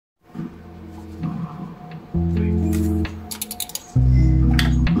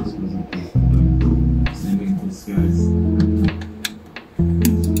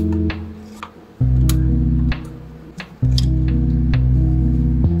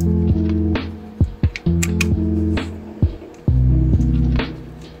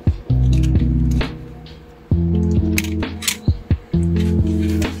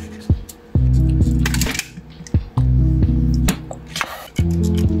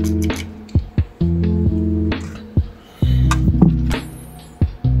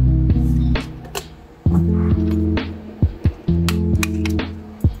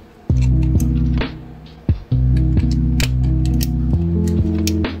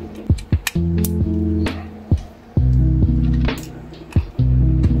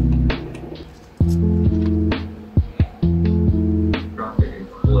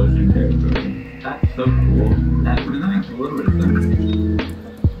That's so cool. That makes a little bit of sense.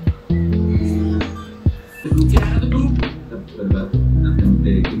 Get out of the hoop! That's good about nothing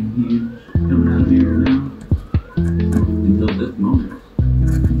big and huge coming out of here now. Until this moment.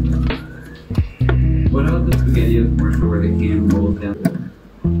 What about the SpaghettiOs commercial where the can rolls down?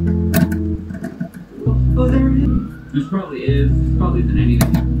 Oh, there it is! This probably isn't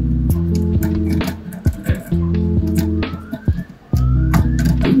anything.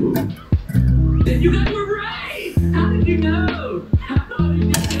 You guys were right! How did you know? How did you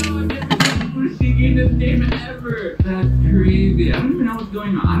know I'm the most in this game ever? That's crazy. I don't even know what's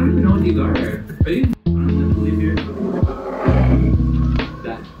going on. I don't even know what these are. Are these I'm gonna leave here?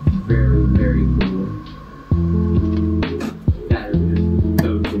 That's very, very cool. That is so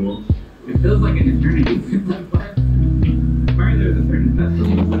cool. It feels like an eternity since I played. Apparently there's a certain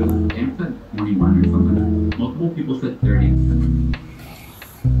festival, but the game said 21 or something. Multiple people said 30.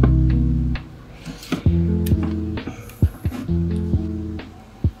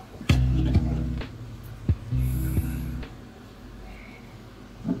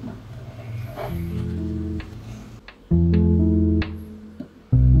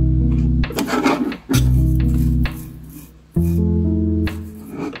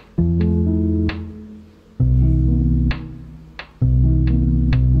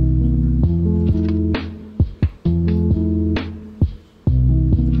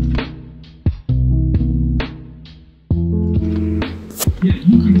 Yeah,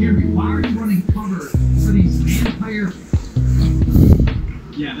 you can hear me. Why are you running cover for these vampire?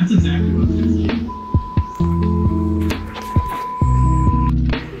 Yeah, that's exactly what it is.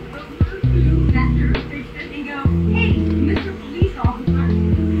 That jurisdiction and go, hey, Mr. Police Officer,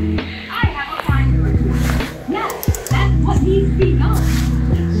 I have a crime to report. Yes, that's what needs to be done.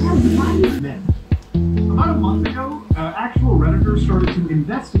 Men. About a month ago, actual Redditors started to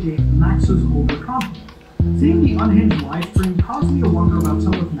investigate Max's older content. Seeing the unhinged live stream caused me to wonder about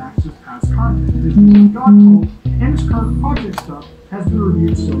some of Max's past content. His God Cult and his current project stuff has been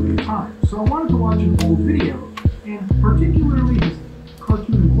reviewed so many times. So I wanted to watch an old video, and particularly his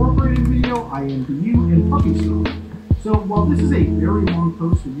Cartoon Incorporated video, INBU, and Puppy Stuff. So while this is a very long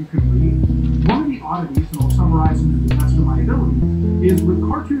post that you can read, one of the oddities, and I'll summarize them to the best of my ability, is with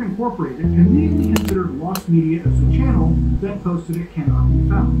Cartoon Incorporated, conveniently considered lost media as the channel that posted it cannot be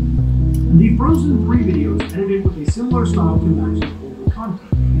found. The Frozen 3 videos edited with a similar style to Max's older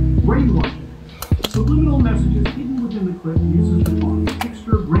content. Brainwashing. Subliminal messages hidden within the clip uses the font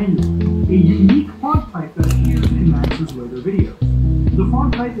Pixter Granular, a unique font type that appears in Max's later videos. The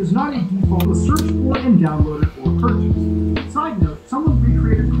font type is not a default to search for and download it or purchase. Side note, someone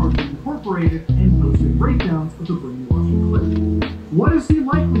recreated Cartoon Incorporated and posted breakdowns of the brainwashing clip. What is the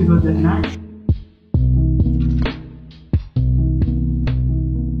likelihood that Max